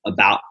means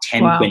about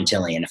 10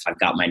 quintillion, if I've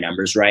got my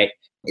numbers right.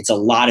 It's a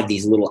lot of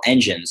these little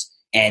engines,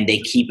 and they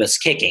keep us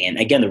kicking. And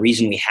again, the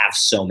reason we have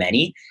so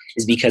many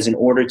is because in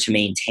order to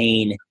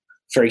maintain,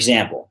 for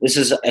example, this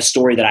is a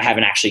story that I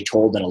haven't actually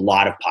told in a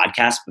lot of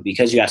podcasts, but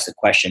because you asked the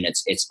question,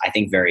 it's I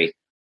think, very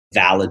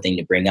valid thing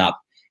to bring up.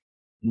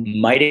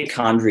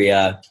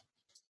 Mitochondria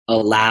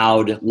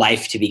allowed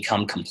life to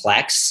become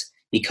complex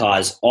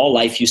because all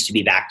life used to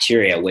be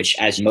bacteria, which,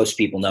 as most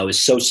people know,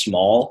 is so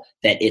small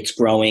that it's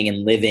growing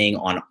and living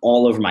on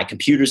all over my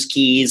computer's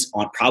keys,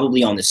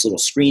 probably on this little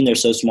screen. They're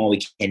so small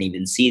we can't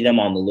even see them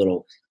on the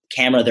little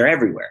camera. They're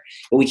everywhere,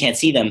 but we can't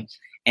see them.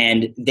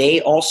 And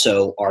they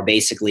also are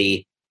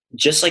basically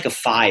just like a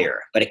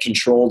fire, but a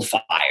controlled fire,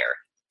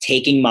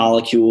 taking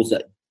molecules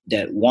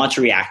that want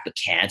to react but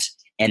can't,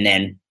 and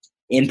then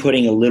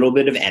inputting a little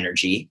bit of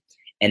energy,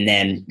 and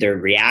then they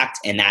react,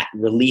 and that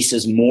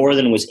releases more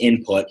than was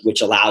input,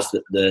 which allows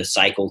the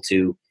cycle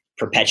to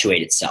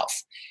perpetuate itself.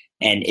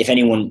 And if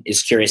anyone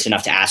is curious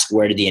enough to ask,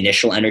 where did the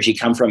initial energy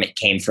come from? It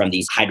came from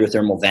these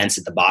hydrothermal vents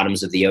at the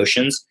bottoms of the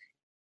oceans.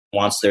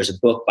 Once there's a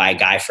book by a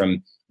guy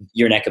from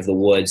your neck of the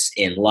woods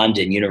in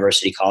London,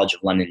 University College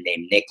of London,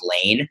 named Nick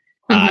Lane,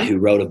 who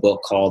wrote a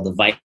book called The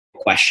Vital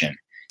Question.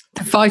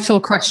 The Vital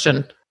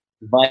Question.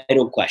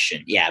 Vital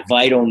Question. Yeah,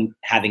 vital,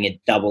 having a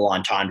double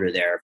entendre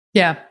there.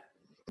 Yeah.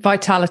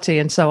 Vitality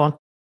and so on.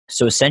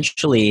 So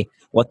essentially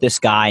what this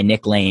guy,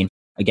 Nick Lane,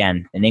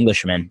 again, an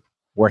Englishman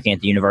working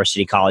at the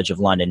University College of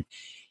London,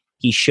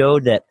 he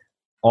showed that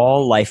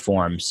all life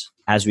forms,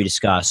 as we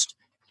discussed,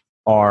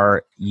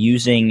 are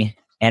using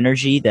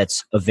energy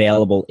that's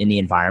available in the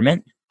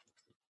environment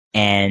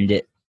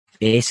and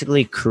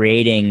basically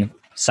creating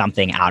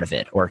something out of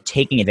it, or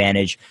taking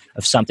advantage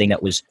of something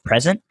that was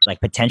present, like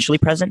potentially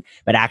present,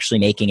 but actually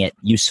making it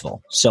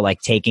useful. So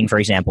like taking, for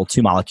example,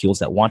 two molecules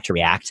that want to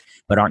react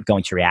but aren't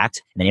going to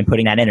react, and then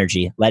inputting that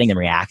energy, letting them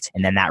react,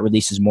 and then that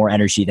releases more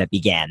energy that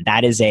began.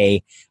 That is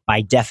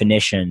by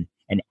definition,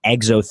 an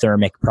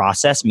exothermic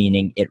process,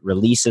 meaning it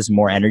releases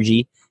more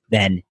energy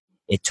than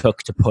it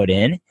took to put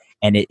in,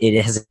 and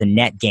it has a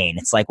net gain.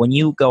 It's like when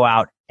you go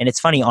out, and it's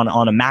funny, on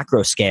a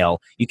macro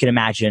scale, you can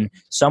imagine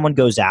someone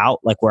goes out,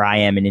 like where I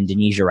am in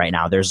Indonesia right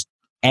now, there's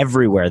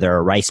everywhere there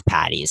are rice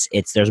paddies.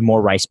 There's more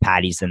rice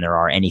paddies than there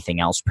are anything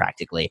else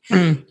practically.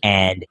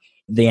 And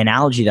the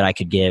analogy that I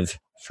could give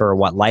for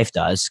what life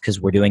does, because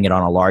we're doing it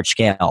on a large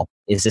scale,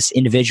 is this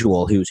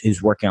individual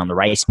who's working on the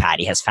rice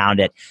paddy has found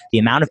that the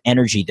amount of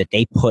energy that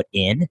they put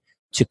in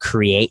to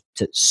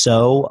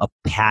sow a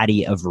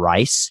paddy of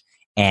rice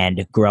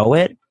and grow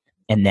it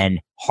and then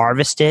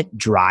harvest it,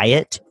 dry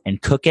it,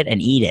 and cook it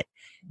and eat it,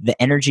 the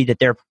energy that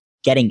they're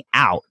getting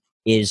out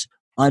is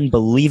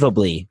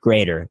unbelievably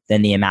greater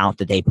than the amount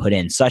that they put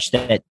in, such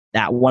that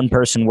that one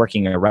person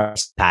working a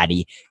rice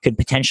paddy could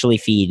potentially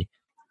feed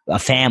a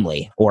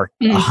family or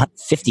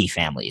 50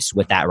 families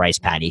with that rice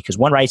paddy, because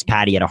one rice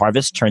paddy at a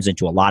harvest turns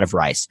into a lot of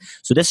rice.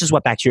 So this is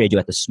what bacteria do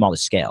at the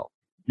smallest scale.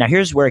 Now,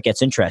 here's where it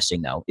gets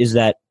interesting, though, is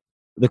that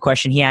the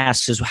question he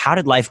asks is, how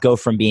did life go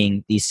from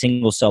being these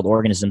single-celled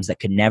organisms that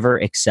could never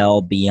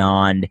excel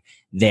beyond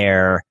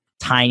their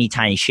tiny,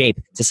 tiny shape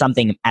to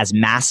something as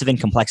massive and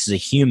complex as a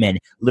human,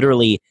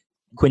 literally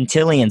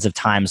quintillions of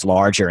times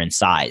larger in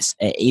size,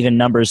 even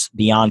numbers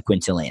beyond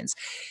quintillions?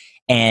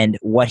 And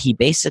what he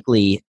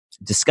basically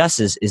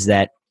discusses is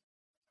that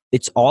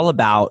it's all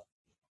about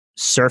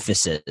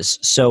surfaces.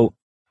 So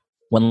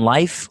when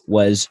life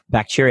was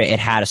bacteria, it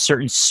had a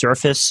certain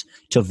surface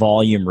to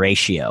volume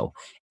ratio.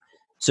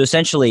 So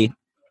essentially,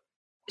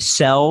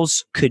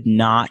 cells could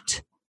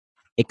not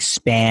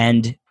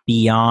expand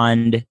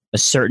beyond a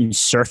certain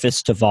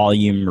surface to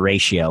volume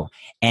ratio.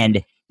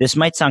 And this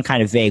might sound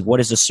kind of vague. What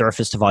is a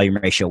surface to volume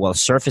ratio? Well,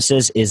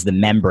 surfaces is the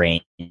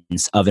membranes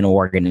of an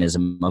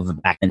organism, of a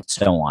bacteria, and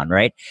so on,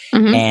 right?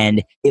 Mm-hmm.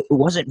 And it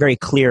wasn't very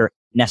clear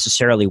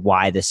necessarily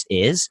why this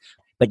is,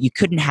 but you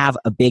couldn't have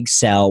a big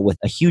cell with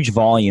a huge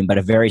volume but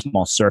a very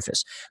small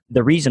surface.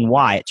 The reason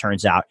why, it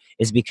turns out,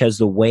 is because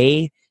the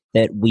way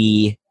that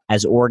we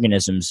as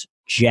organisms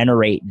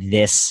generate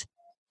this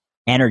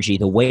energy,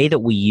 the way that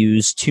we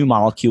use two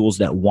molecules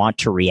that want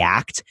to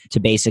react to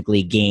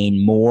basically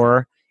gain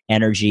more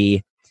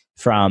energy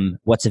from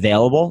what's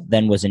available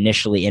than was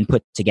initially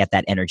input to get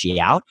that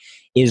energy out,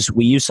 is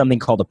we use something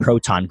called a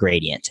proton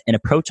gradient. And a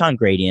proton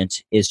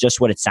gradient is just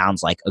what it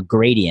sounds like, a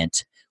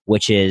gradient,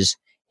 which is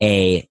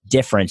a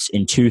difference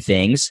in two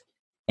things,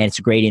 and it's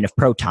a gradient of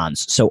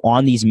protons. So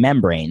on these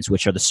membranes,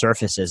 which are the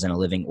surfaces in a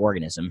living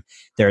organism,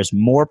 there's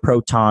more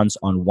protons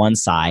on one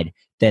side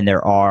than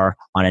there are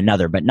on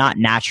another, but not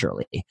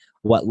naturally.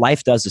 What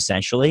life does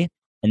essentially,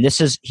 and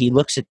this is, he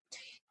looks at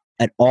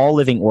all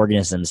living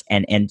organisms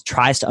and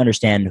tries to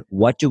understand,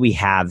 what do we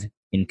have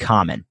in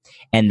common?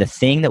 And the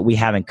thing that we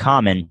have in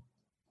common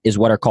is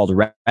what are called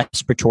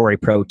respiratory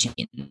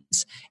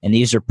proteins. And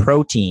these are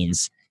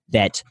proteins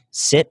that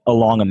sit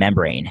along a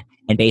membrane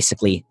and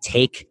basically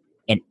take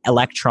an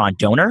electron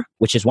donor,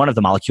 which is one of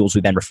the molecules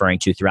we've been referring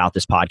to throughout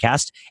this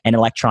podcast, an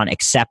electron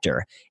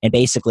acceptor. And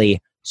basically,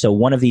 so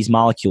one of these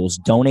molecules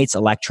donates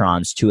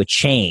electrons to a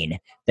chain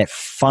that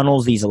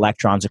funnels these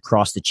electrons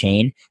across the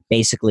chain,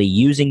 basically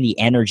using the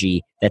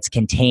energy that's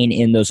contained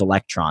in those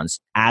electrons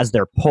as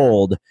they're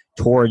pulled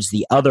towards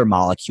the other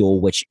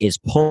molecule, which is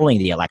pulling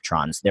the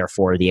electrons,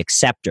 therefore the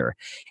acceptor.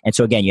 And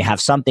so again, you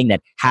have something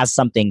that has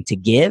something to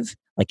give,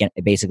 like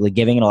basically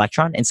giving an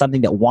electron, and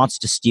something that wants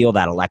to steal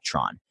that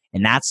electron.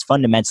 And that's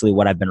fundamentally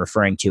what I've been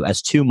referring to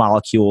as two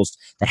molecules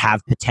that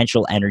have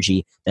potential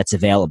energy that's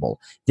available.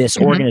 This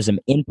organism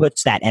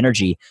inputs that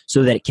energy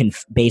so that it can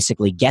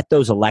basically get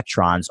those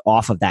electrons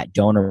off of that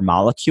donor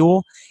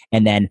molecule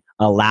and then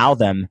allow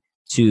them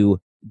to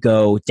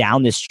go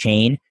down this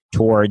chain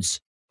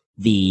towards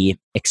the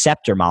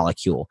acceptor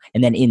molecule.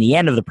 And then in the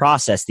end of the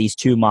process, these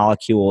two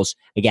molecules,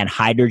 again,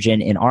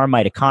 hydrogen in our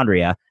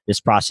mitochondria, this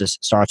process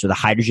starts with the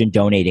hydrogen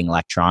donating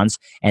electrons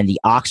and the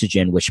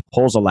oxygen, which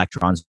pulls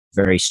electrons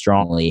very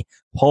strongly,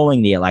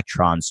 pulling the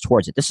electrons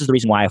towards it. This is the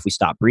reason why if we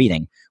stop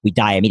breathing, we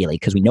die immediately,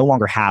 because we no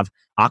longer have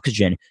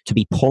oxygen to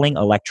be pulling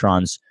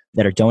electrons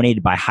that are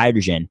donated by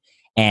hydrogen.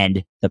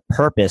 And the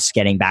purpose,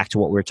 getting back to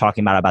what we were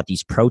talking about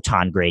these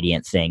proton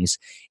gradient things,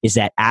 is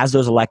that as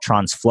those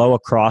electrons flow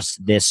across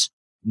this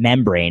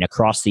membrane,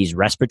 across these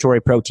respiratory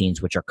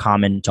proteins, which are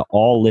common to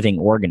all living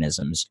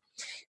organisms,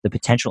 the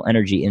potential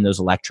energy in those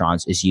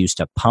electrons is used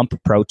to pump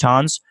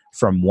protons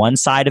from one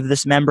side of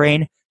this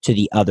membrane to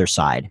the other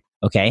side.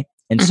 Okay?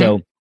 And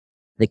so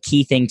the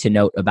key thing to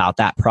note about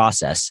that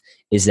process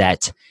is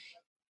that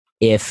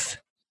if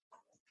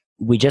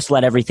we just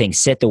let everything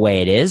sit the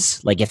way it is,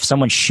 like if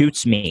someone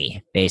shoots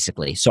me,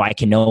 basically, so I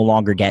can no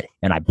longer get,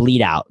 and I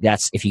bleed out,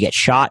 that's, if you get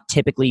shot,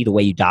 typically the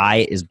way you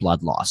die is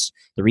blood loss.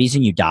 The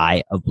reason you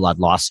die of blood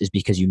loss is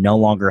because you no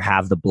longer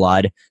have the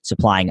blood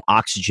supplying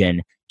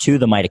oxygen to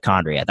the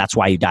mitochondria. That's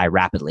why you die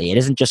rapidly. It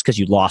isn't just because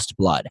you lost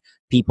blood.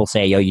 People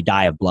say, yo, you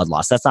die of blood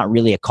loss. That's not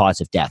really a cause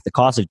of death. The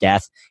cause of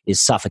death is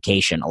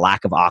suffocation, a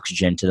lack of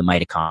oxygen to the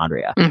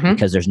mitochondria,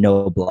 because there's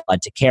no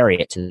blood to carry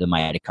it to the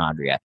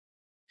mitochondria.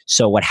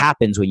 So what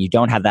happens when you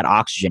don't have that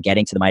oxygen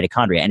getting to the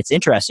mitochondria? And it's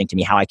interesting to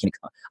me how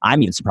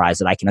I'm even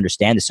surprised that I can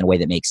understand this in a way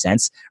that makes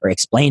sense, or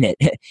explain it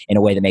in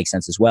a way that makes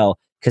sense as well,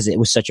 because it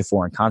was such a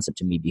foreign concept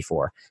to me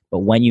before. But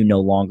when you no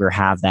longer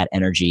have that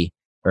energy,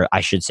 or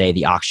I should say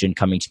the oxygen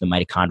coming to the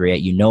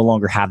mitochondria, you no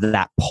longer have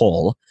that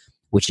pull,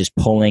 which is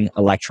pulling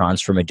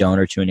electrons from a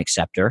donor to an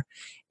acceptor.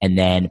 and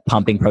then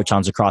pumping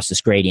protons across this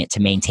gradient to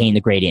maintain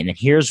the gradient. And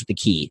here's the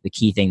key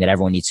thing that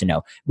everyone needs to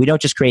know. We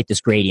don't just create this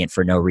gradient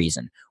for no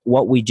reason.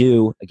 What we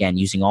do, again,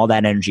 using all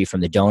that energy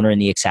from the donor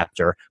and the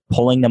acceptor,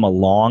 pulling them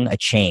along a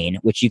chain,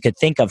 which you could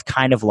think of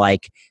kind of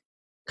like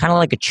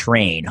a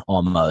train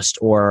almost,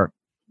 or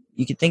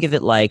you could think of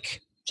it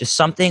like just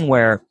something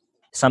where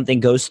something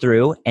goes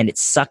through and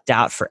it's sucked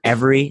out for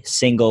every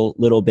single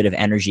little bit of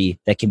energy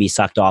that can be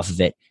sucked off of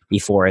it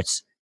before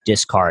it's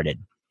discarded.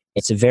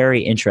 It's a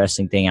very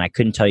interesting thing, and I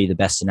couldn't tell you the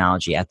best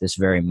analogy at this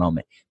very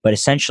moment. But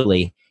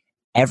essentially,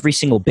 every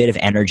single bit of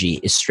energy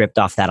is stripped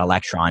off that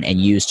electron and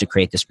used to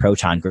create this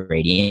proton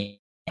gradient.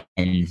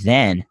 And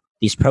then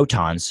these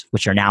protons,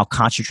 which are now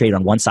concentrated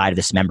on one side of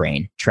this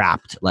membrane,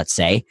 trapped, let's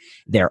say,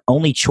 their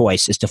only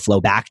choice is to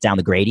flow back down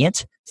the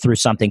gradient through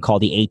something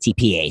called the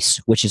ATPase,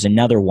 which is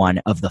another one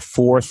of the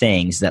 4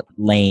 things that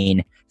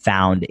Lane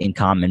found in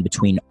common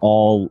between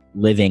all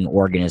living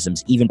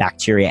organisms, even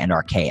bacteria and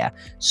archaea.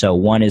 So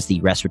one is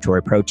the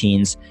respiratory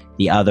proteins,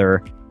 the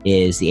other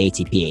is the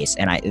ATPase.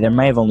 And there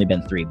may have only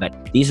been 3,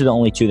 but these are the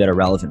only 2 that are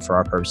relevant for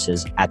our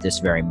purposes at this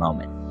very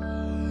moment.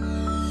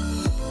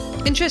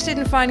 Interested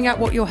in finding out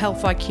what your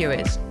health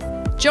IQ is?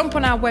 Jump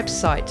on our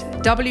website,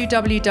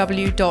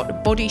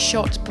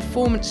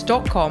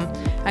 www.bodyshotperformance.com,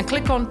 and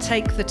click on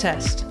Take the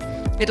Test.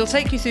 It'll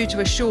take you through to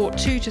a short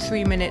 2 to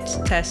 3 minutes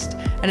test,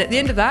 and at the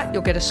end of that,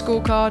 you'll get a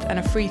scorecard and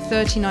a free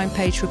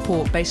 39-page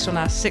report based on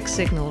our 6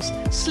 signals: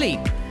 sleep,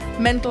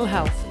 mental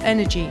health,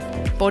 energy,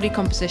 body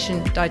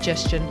composition,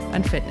 digestion,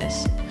 and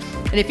fitness.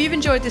 And if you've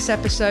enjoyed this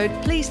episode,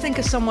 please think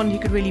of someone who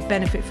could really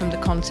benefit from the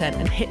content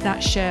and hit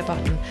that share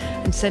button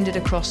and send it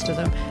across to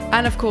them.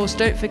 And of course,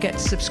 don't forget to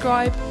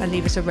subscribe and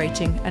leave us a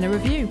rating and a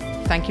review.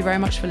 Thank you very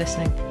much for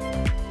listening.